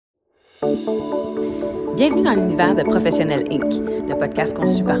Bienvenue dans l'univers de Professionnelle Inc., le podcast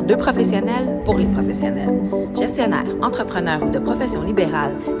conçu par deux professionnels pour les professionnels. Gestionnaire, entrepreneur ou de profession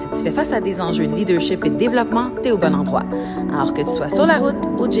libérale, si tu fais face à des enjeux de leadership et de développement, t'es au bon endroit. Alors que tu sois sur la route,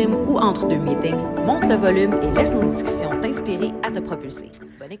 au gym ou entre deux meetings, monte le volume et laisse nos discussions t'inspirer à te propulser.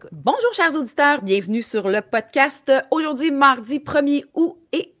 Bonne écoute. Bonjour chers auditeurs, bienvenue sur le podcast. Aujourd'hui, mardi 1er août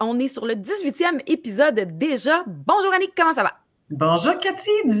et on est sur le 18e épisode déjà. Bonjour Annick, comment ça va? Bonjour Cathy,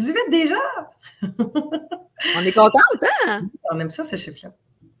 18 déjà! On est contente, hein? On aime ça, ce chiffre-là.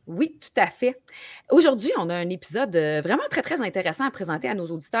 Oui, tout à fait. Aujourd'hui, on a un épisode vraiment très, très intéressant à présenter à nos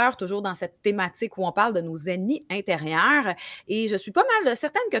auditeurs, toujours dans cette thématique où on parle de nos ennemis intérieurs. Et je suis pas mal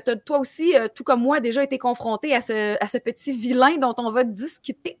certaine que toi aussi, tout comme moi, déjà été confronté à ce petit vilain dont on va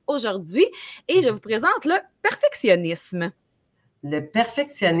discuter aujourd'hui. Et je vous présente le perfectionnisme. Le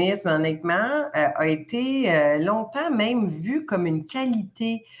perfectionnisme, honnêtement, a été longtemps même vu comme une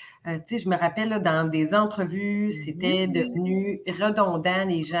qualité. Tu sais, je me rappelle là, dans des entrevues, c'était devenu redondant,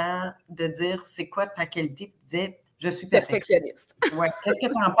 les gens, de dire c'est quoi ta qualité, puis dire je suis perfectionniste. Ouais. Qu'est-ce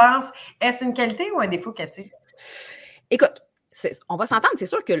que tu en penses? Est-ce une qualité ou un défaut, Cathy? Écoute, on va s'entendre, c'est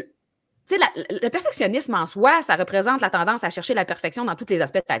sûr que le perfectionnisme en soi, ça représente la tendance à chercher la perfection dans tous les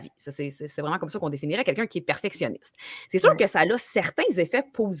aspects de ta vie. C'est vraiment comme ça qu'on définirait quelqu'un qui est perfectionniste. C'est sûr que ça a certains effets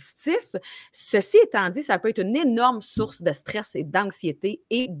positifs. Ceci étant dit, ça peut être une énorme source de stress et d'anxiété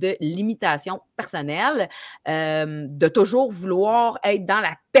et de limitation personnelle, de toujours vouloir être dans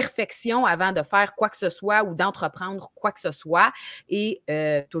la perfection avant de faire quoi que ce soit ou d'entreprendre quoi que ce soit et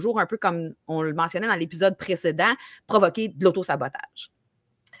toujours un peu comme on le mentionnait dans l'épisode précédent, provoquer de l'auto-sabotage.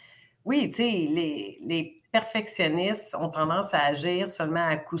 Oui, tu sais, les perfectionnistes ont tendance à agir seulement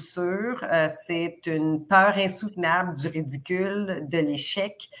à coup sûr. C'est une peur insoutenable du ridicule, de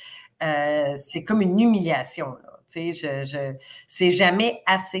l'échec. C'est comme une humiliation, là. Tu sais, c'est jamais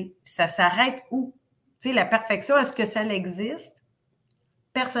assez. Ça s'arrête où? Tu sais, la perfection, est-ce que ça existe?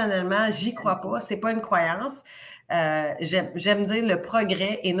 Personnellement, j'y crois pas. C'est pas une croyance. J'aime dire le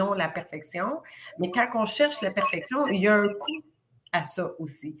progrès et non la perfection. Mais quand on cherche la perfection, il y a un coût à ça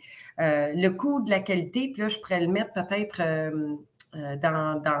aussi. Le coût de la qualité, puis là, je pourrais le mettre peut-être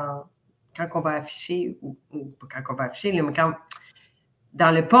quand on va afficher, ou pas quand on va afficher, mais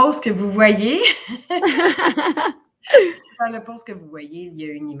dans le post que vous voyez, dans le post que vous voyez, il y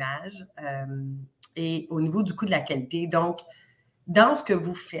a une image et au niveau du coût de la qualité, donc, dans ce que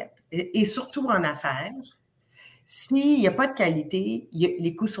vous faites, et surtout en affaires, s'il n'y a pas de qualité,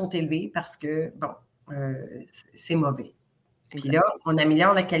 les coûts sont élevés parce que, bon, c'est mauvais. Puis là, on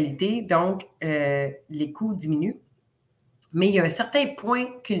améliore la qualité, donc les coûts diminuent. Mais il y a un certain point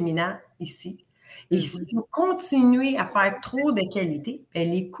culminant ici. Et si vous continuez à faire trop de qualité, bien,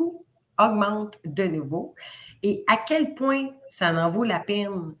 les coûts augmentent de nouveau. Et à quel point ça en vaut la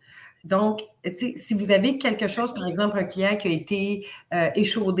peine? Donc, si vous avez quelque chose, par exemple, un client qui a été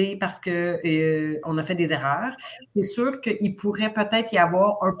échaudé parce qu'on a fait des erreurs, c'est sûr qu'il pourrait peut-être y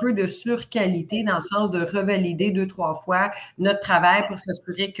avoir un peu de surqualité dans le sens de revalider 2-3 fois notre travail pour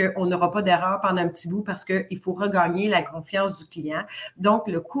s'assurer qu'on n'aura pas d'erreur pendant un petit bout parce qu'il faut regagner la confiance du client. Donc,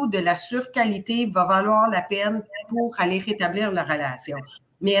 le coût de la surqualité va valoir la peine pour aller rétablir la relation.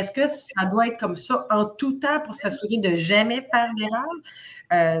 Mais est-ce que ça doit être comme ça en tout temps pour s'assurer de jamais faire d'erreur?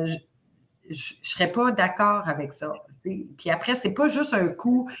 Je ne serais pas d'accord avec ça. Puis après, ce n'est pas juste un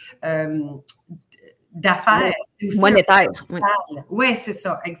coût d'affaires. Monétaire. Oui, c'est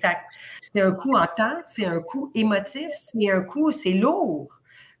ça, exact. C'est un coût en temps, c'est un coût émotif, c'est lourd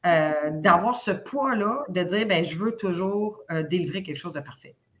d'avoir ce poids-là, de dire, bien, je veux toujours délivrer quelque chose de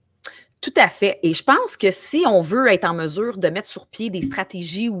parfait. Tout à fait. Et je pense que si on veut être en mesure de mettre sur pied des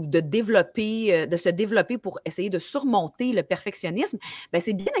stratégies ou de se développer pour essayer de surmonter le perfectionnisme, bien,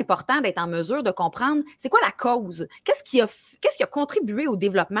 c'est bien important d'être en mesure de comprendre c'est quoi la cause. Qu'est-ce qui a contribué au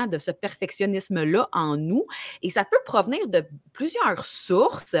développement de ce perfectionnisme-là en nous? Et ça peut provenir de plusieurs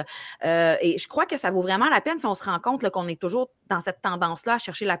sources. Et je crois que ça vaut vraiment la peine si on se rend compte là, qu'on est toujours dans cette tendance-là à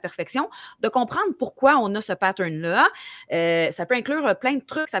chercher la perfection, de comprendre pourquoi on a ce pattern-là. Ça peut inclure plein de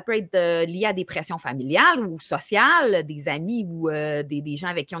trucs. Ça peut être lié à des pressions familiales ou sociales, des amis ou des gens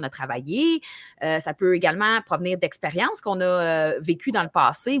avec qui on a travaillé. Ça peut également provenir d'expériences qu'on a vécues dans le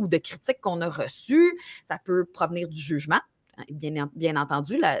passé ou de critiques qu'on a reçues. Ça peut provenir du jugement. Bien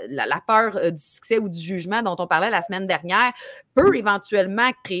entendu, la peur du succès ou du jugement dont on parlait la semaine dernière peut éventuellement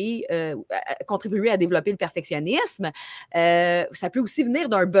contribuer à développer le perfectionnisme. Ça peut aussi venir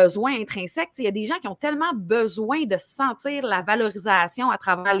d'un besoin intrinsèque. Il y a des gens qui ont tellement besoin de sentir la valorisation à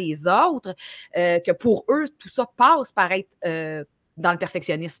travers les autres que pour eux, tout ça passe par être dans le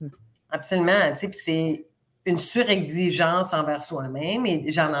perfectionnisme. Absolument. Puis une surexigence envers soi-même.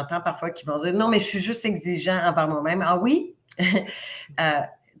 Et j'en entends parfois qui vont dire « Non, mais je suis juste exigeant envers moi-même. » Ah oui?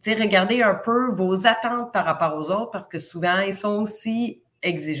 Regardez un peu vos attentes par rapport aux autres parce que souvent, ils sont aussi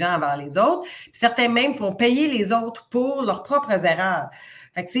exigeants envers les autres. Puis certains même font payer les autres pour leurs propres erreurs.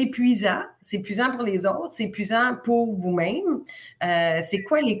 Fait que c'est épuisant pour les autres, c'est épuisant pour vous-même. C'est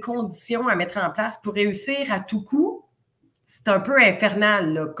quoi les conditions à mettre en place pour réussir à tout coup? C'est un peu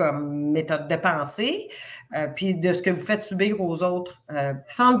infernal là, comme méthode de pensée, puis de ce que vous faites subir aux autres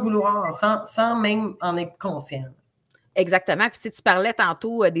sans le vouloir, sans même en être conscient. Exactement. Puis tu parlais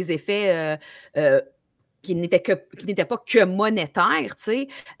tantôt des effets qui n'étaient pas que monétaires, tu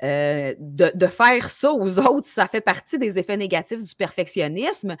sais, de faire ça aux autres, ça fait partie des effets négatifs du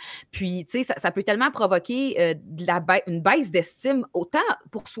perfectionnisme. Puis, tu sais, ça peut tellement provoquer une baisse d'estime, autant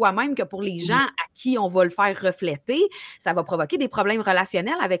pour soi-même que pour les gens à qui on va le faire refléter. Ça va provoquer des problèmes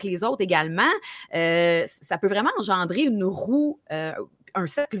relationnels avec les autres également. Ça peut vraiment engendrer une roue, un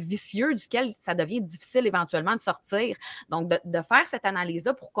cercle vicieux duquel ça devient difficile éventuellement de sortir. Donc, de faire cette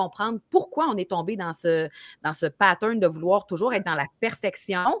analyse-là pour comprendre pourquoi on est tombé dans ce pattern de vouloir toujours être dans la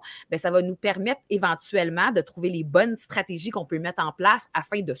perfection, bien, ça va nous permettre éventuellement de trouver les bonnes stratégies qu'on peut mettre en place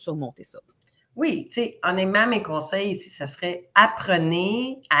afin de surmonter ça. Oui, tu sais, honnêtement, mes conseils ici, ça serait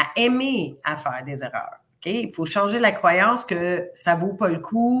apprenez à aimer à faire des erreurs. Okay? Il faut changer la croyance que ça ne vaut pas le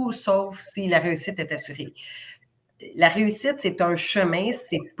coup, sauf si la réussite est assurée. La réussite, c'est un chemin,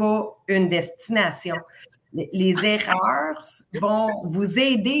 c'est pas une destination. Les erreurs vont vous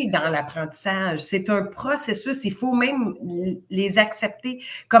aider dans l'apprentissage. C'est un processus. Il faut même les accepter.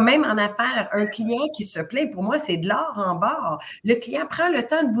 Comme même en affaires, un client qui se plaint, pour moi, c'est de l'or en barre. Le client prend le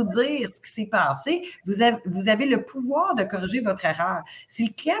temps de vous dire ce qui s'est passé. Vous avez le pouvoir de corriger votre erreur. Si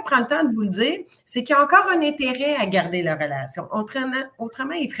le client prend le temps de vous le dire, c'est qu'il y a encore un intérêt à garder la relation.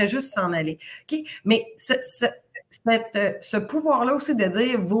 Autrement, il ferait juste s'en aller. Okay? Mais ce pouvoir-là aussi de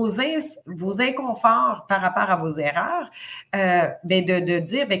dire vos inconforts par rapport à vos erreurs, de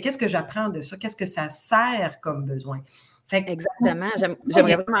dire qu'est-ce que j'apprends de ça, qu'est-ce que ça sert comme besoin. Exactement.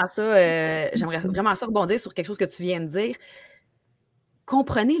 J'aimerais vraiment ça rebondir sur quelque chose que tu viens de dire.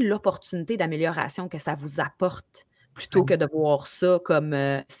 Comprenez l'opportunité d'amélioration que ça vous apporte plutôt que de voir ça comme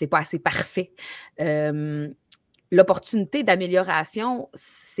c'est pas assez parfait. L'opportunité d'amélioration,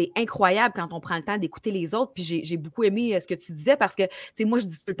 c'est incroyable quand on prend le temps d'écouter les autres. Puis j'ai beaucoup aimé ce que tu disais parce que, tu sais, moi, je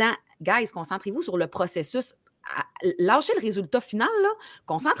dis tout le temps, guys, concentrez-vous sur le processus. Lâchez le résultat final, là.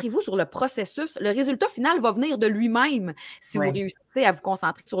 Concentrez-vous sur le processus. Le résultat final va venir de lui-même si vous réussissez à vous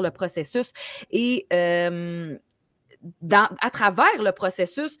concentrer sur le processus. Et à travers le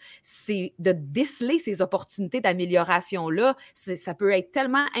processus, c'est de déceler ces opportunités d'amélioration-là. Ça peut être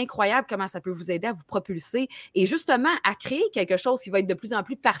tellement incroyable comment ça peut vous aider à vous propulser et justement à créer quelque chose qui va être de plus en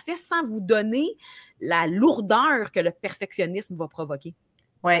plus parfait sans vous donner la lourdeur que le perfectionnisme va provoquer.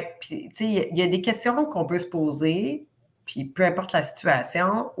 Oui, puis tu sais, il y a des questions qu'on peut se poser, puis peu importe la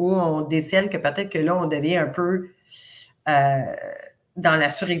situation, où on décèle que peut-être que là, on devient un peu dans la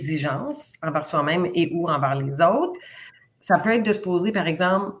surexigence envers soi-même et ou envers les autres. Ça peut être de se poser, par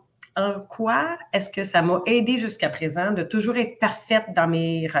exemple, en quoi est-ce que ça m'a aidé jusqu'à présent de toujours être parfaite dans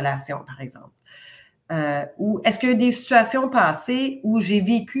mes relations, par exemple? Ou est-ce qu'il y a des situations passées où j'ai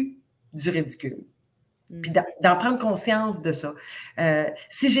vécu du ridicule? Puis d'en prendre conscience de ça.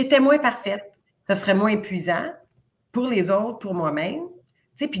 Si j'étais moins parfaite, ça serait moins épuisant pour les autres, pour moi-même.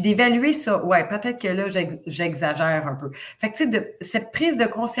 Puis d'évaluer ça, ouais, peut-être que là, j'exagère un peu. Fait que, tu sais, cette prise de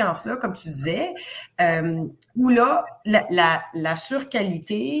conscience-là, comme tu disais, où là, la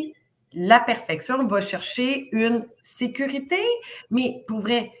surqualité, la perfection va chercher une sécurité, mais pour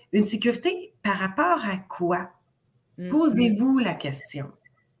vrai, une sécurité par rapport à quoi? Posez-vous la question.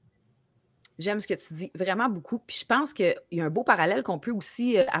 J'aime ce que tu dis vraiment beaucoup. Puis je pense qu'il y a un beau parallèle qu'on peut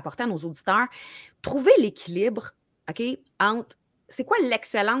aussi apporter à nos auditeurs. Trouver l'équilibre, OK, entre c'est quoi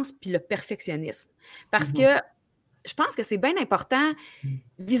l'excellence puis le perfectionnisme? Parce que je pense que c'est bien important.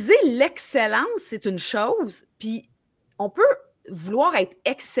 Viser l'excellence, c'est une chose, puis on peut vouloir être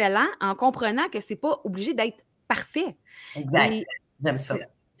excellent en comprenant que c'est pas obligé d'être parfait. Exact. Et j'aime ça.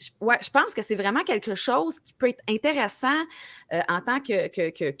 Ouais, je pense que c'est vraiment quelque chose qui peut être intéressant en tant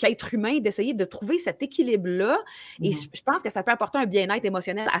qu'être humain, d'essayer de trouver cet équilibre-là. Et je pense que ça peut apporter un bien-être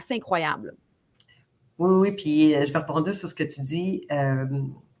émotionnel assez incroyable. Oui, puis je vais rebondir sur ce que tu dis.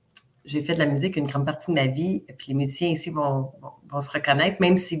 J'ai fait de la musique une grande partie de ma vie, puis les musiciens ici vont se reconnaître,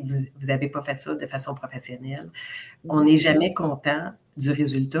 même si vous n'avez pas fait ça de façon professionnelle. On n'est jamais content du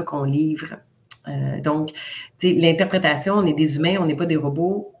résultat qu'on livre Donc, l'interprétation, on est des humains, on n'est pas des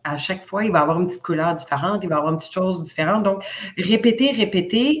robots. À chaque fois, il va y avoir une petite couleur différente, il va y avoir une petite chose différente. Donc,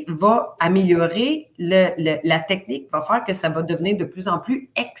 répéter va améliorer la technique, va faire que ça va devenir de plus en plus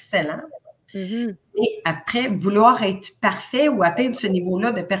excellent. Mm-hmm. Et après, vouloir être parfait ou atteindre ce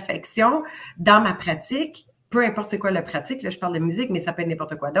niveau-là de perfection dans ma pratique, peu importe c'est quoi la pratique, là, je parle de musique, mais ça peut être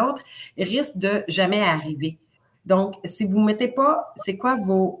n'importe quoi d'autre, risque de jamais arriver. Donc, si vous ne mettez pas, c'est quoi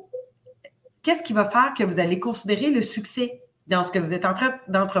qu'est-ce qui va faire que vous allez considérer le succès dans ce que vous êtes en train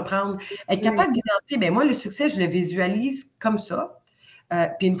d'entreprendre? Être capable d'identifier, bien moi, le succès, je le visualise comme ça.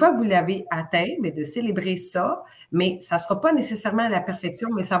 Puis une fois que vous l'avez atteint, bien, de célébrer ça, mais ça ne sera pas nécessairement à la perfection,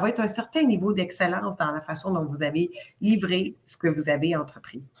 mais ça va être un certain niveau d'excellence dans la façon dont vous avez livré ce que vous avez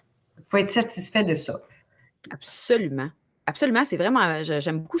entrepris. Il faut être satisfait de ça. Absolument. Absolument, c'est vraiment,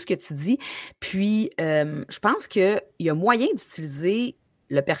 j'aime beaucoup ce que tu dis. Puis, je pense qu'il y a moyen d'utiliser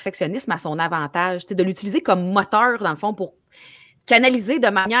le perfectionnisme à son avantage, de l'utiliser comme moteur, dans le fond, pour canaliser de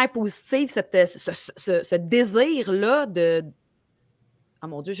manière positive ce désir-là de... Oh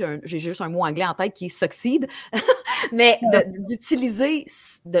mon Dieu, j'ai juste un mot anglais en tête qui est « succeed », mais d'utiliser,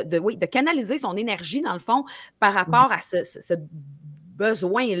 de canaliser son énergie, dans le fond, par rapport à ce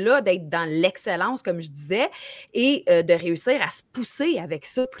besoin-là d'être dans l'excellence, comme je disais, et de réussir à se pousser avec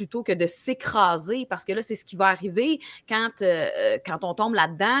ça plutôt que de s'écraser, parce que là, c'est ce qui va arriver quand on tombe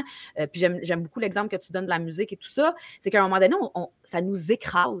là-dedans. Puis j'aime beaucoup l'exemple que tu donnes de la musique et tout ça, c'est qu'à un moment donné, ça nous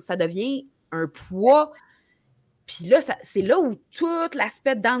écrase, ça devient un poids. Puis là, c'est là où tout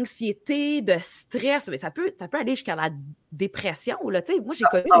l'aspect d'anxiété, de stress, mais ça peut aller jusqu'à la dépression. Là.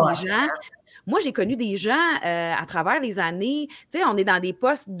 Moi, j'ai connu des gens à travers les années. On est dans des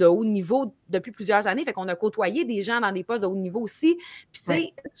postes de haut niveau depuis plusieurs années, fait qu'on a côtoyé des gens dans des postes de haut niveau aussi.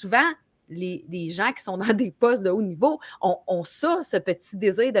 Puis, souvent, les gens qui sont dans des postes de haut niveau ont ce petit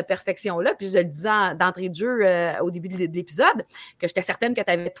désir de perfection-là. Puis je le disais d'entrée de jeu au début de l'épisode, que j'étais certaine que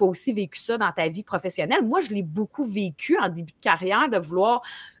tu avais toi aussi vécu ça dans ta vie professionnelle. Moi, je l'ai beaucoup vécu en début de carrière, de vouloir...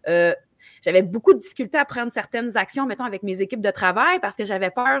 j'avais beaucoup de difficultés à prendre certaines actions, mettons, avec mes équipes de travail parce que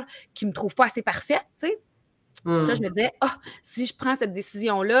j'avais peur qu'ils ne me trouvent pas assez parfaite, tu sais. Là, je me disais, si je prends cette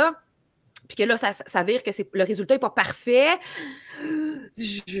décision-là, puis que là, ça vire que le résultat n'est pas parfait.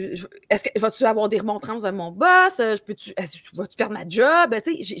 Vas-tu avoir des remontrances de mon boss? Vas-tu perdre ma job?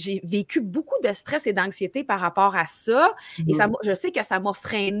 J'ai vécu beaucoup de stress et d'anxiété par rapport à ça. Et je sais que ça m'a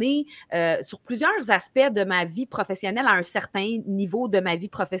freinée sur plusieurs aspects de ma vie professionnelle, à un certain niveau de ma vie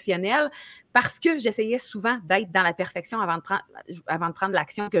professionnelle, parce que j'essayais souvent d'être dans la perfection avant de prendre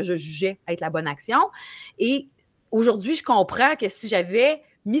l'action que je jugeais être la bonne action. Et aujourd'hui, je comprends que si j'avais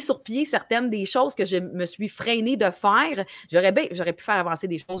mis sur pied certaines des choses que je me suis freinée de faire, j'aurais pu faire avancer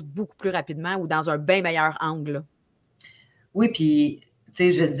des choses beaucoup plus rapidement ou dans un bien meilleur angle. Oui, puis,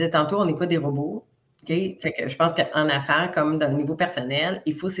 je le disais tantôt, on n'est pas des robots. Okay? Fait que je pense qu'en affaires, comme dans le niveau personnel,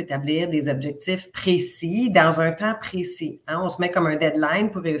 il faut s'établir des objectifs précis dans un temps précis. Hein? On se met comme un deadline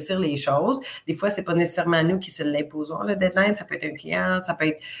pour réussir les choses. Des fois, c'est pas nécessairement nous qui se l'imposons, le deadline. Ça peut être un client, ça peut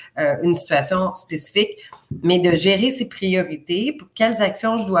être une situation spécifique. Mais de gérer ses priorités, pour quelles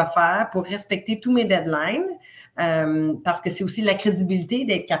actions je dois faire pour respecter tous mes deadlines, parce que c'est aussi la crédibilité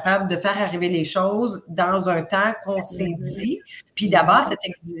d'être capable de faire arriver les choses dans un temps qu'on s'est dit. Puis d'abord, cet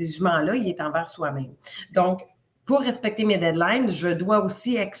exigement-là, il est envers soi-même. Donc, pour respecter mes deadlines, je dois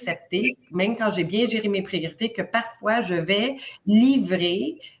aussi accepter, même quand j'ai bien géré mes priorités, que parfois, je vais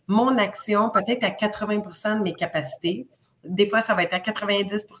livrer mon action peut-être à 80% de mes capacités. Des fois, ça va être à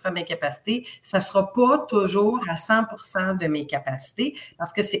 90% de mes capacités. Ça ne sera pas toujours à 100% de mes capacités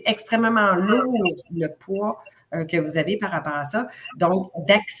parce que c'est extrêmement lourd le poids que vous avez par rapport à ça. Donc,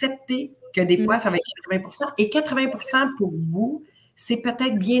 d'accepter que des fois, ça va être 80%. Et 80% pour vous, c'est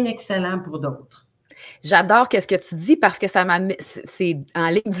peut-être bien excellent pour d'autres. J'adore ce que tu dis parce que c'est en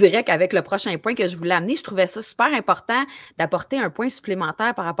ligne directe avec le prochain point que je voulais amener. Je trouvais ça super important d'apporter un point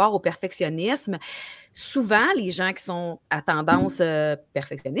supplémentaire par rapport au perfectionnisme. Souvent, les gens qui sont à tendance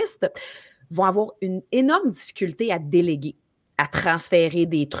perfectionniste vont avoir une énorme difficulté à déléguer, à transférer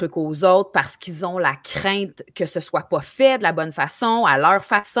des trucs aux autres parce qu'ils ont la crainte que ce ne soit pas fait de la bonne façon, à leur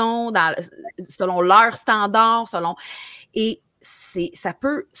façon, selon leurs standards, Et ça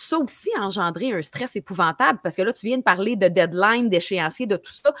peut, ça aussi, engendrer un stress épouvantable parce que là, tu viens de parler de deadline, d'échéancier, de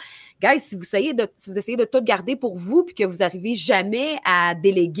tout ça. guys, si vous essayez de tout garder pour vous puis que vous n'arrivez jamais à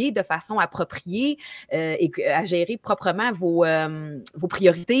déléguer de façon appropriée et à gérer proprement vos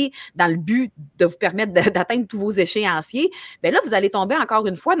priorités dans le but de vous permettre d'atteindre tous vos échéanciers, bien là, vous allez tomber encore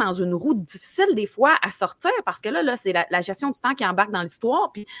une fois dans une roue difficile des fois à sortir parce que là c'est la gestion du temps qui embarque dans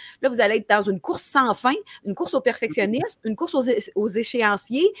l'histoire. Puis là, vous allez être dans une course sans fin, une course au perfectionnisme, une course aux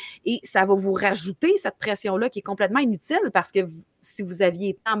échéanciers et ça va vous rajouter cette pression-là qui est complètement inutile parce que si vous aviez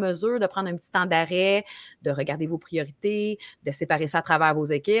été en mesure de prendre un petit temps d'arrêt, de regarder vos priorités, de séparer ça à travers vos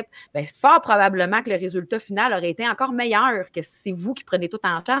équipes, bien, fort probablement que le résultat final aurait été encore meilleur que si c'est vous qui prenez tout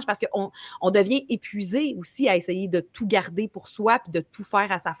en charge parce qu'on devient épuisé aussi à essayer de tout garder pour soi puis de tout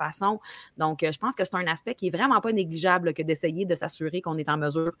faire à sa façon. Donc, je pense que c'est un aspect qui est vraiment pas négligeable que d'essayer de s'assurer qu'on est en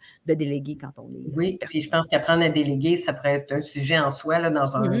mesure de déléguer quand on est... Oui, puis je pense qu'apprendre à déléguer, ça pourrait être un sujet en soi là,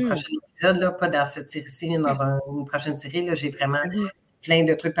 dans un prochain épisode, là, pas dans cette série-ci, mais dans une prochaine série. Là, j'ai vraiment plein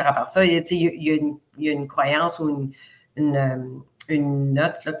de trucs par rapport à ça. Il y a une croyance ou une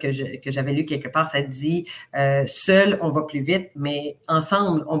note là, que j'avais lue quelque part, ça dit seul, on va plus vite, mais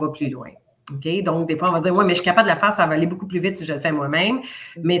ensemble, on va plus loin. Okay? Donc, des fois, on va dire, oui, mais je suis capable de la faire, ça va aller beaucoup plus vite si je le fais moi-même.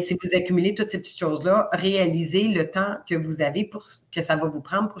 Mais si vous accumulez toutes ces petites choses-là, réalisez le temps que vous avez que ça va vous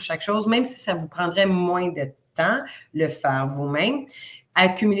prendre pour chaque chose, même si ça vous prendrait moins de temps, le faire vous-même.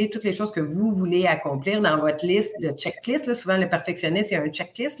 Accumuler toutes les choses que vous voulez accomplir dans votre liste de checklist. Là. Souvent, le perfectionniste, il y a un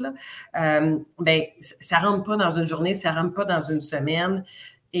checklist. Là. Ben, ça ne rentre pas dans une journée, ça ne rentre pas dans une semaine.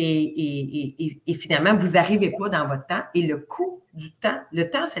 Et finalement, vous n'arrivez pas dans votre temps. Et le coût du temps, le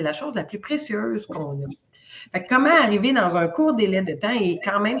temps, c'est la chose la plus précieuse qu'on a. Fait que comment arriver dans un court délai de temps et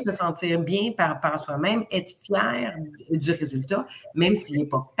quand même se sentir bien par soi-même, être fier du résultat, même s'il n'est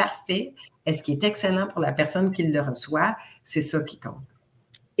pas parfait, est-ce qu'il est excellent pour la personne qui le reçoit? C'est ça qui compte.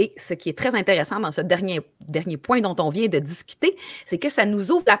 Et ce qui est très intéressant dans ce dernier point dont on vient de discuter, c'est que ça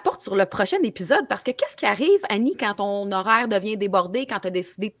nous ouvre la porte sur le prochain épisode parce que qu'est-ce qui arrive, Annie, quand ton horaire devient débordé, quand tu as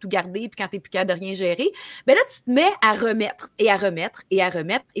décidé de tout garder puis quand tu n'es plus capable de rien gérer? Bien là, tu te mets à remettre et à remettre et à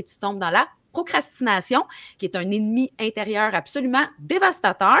remettre et tu tombes dans la procrastination, qui est un ennemi intérieur absolument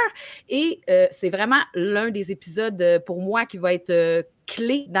dévastateur. Et c'est vraiment l'un des épisodes pour moi qui va être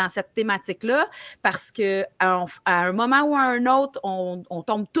clé dans cette thématique-là parce qu'à un moment ou à un autre, on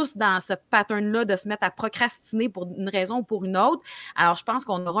tombe tous dans ce pattern-là de se mettre à procrastiner pour une raison ou pour une autre. Alors, je pense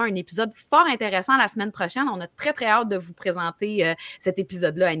qu'on aura un épisode fort intéressant la semaine prochaine. On a très, très hâte de vous présenter cet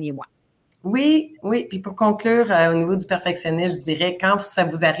épisode-là, Annie et moi. Oui. Puis pour conclure, au niveau du perfectionnisme, je dirais, quand ça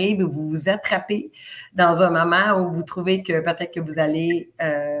vous arrive et vous vous attrapez dans un moment où vous trouvez que peut-être que vous allez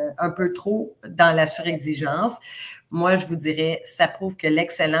un peu trop dans la surexigence, moi, je vous dirais, ça prouve que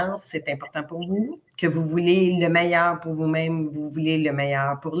l'excellence, c'est important pour vous, que vous voulez le meilleur pour vous-même, vous voulez le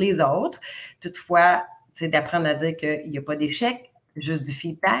meilleur pour les autres. Toutefois, c'est d'apprendre à dire qu'il n'y a pas d'échec, juste du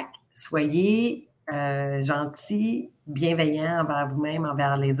feedback. Soyez gentil, bienveillant envers vous-même,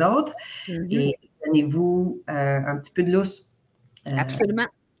 envers les autres. Et donnez-vous un petit peu de lousse. Absolument.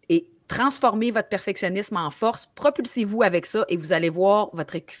 Et transformez votre perfectionnisme en force, propulsez-vous avec ça et vous allez voir,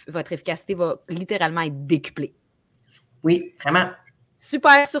 votre efficacité va littéralement être décuplée. Oui, vraiment.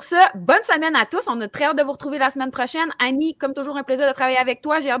 Super. Sur ce, bonne semaine à tous. On a très hâte de vous retrouver la semaine prochaine. Annie, comme toujours, un plaisir de travailler avec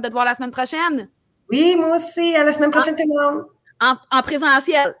toi. J'ai hâte de te voir la semaine prochaine. Oui, moi aussi. À la semaine prochaine, tout le monde. En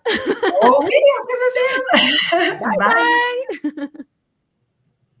présentiel. Oh oui, en présentiel. Bye.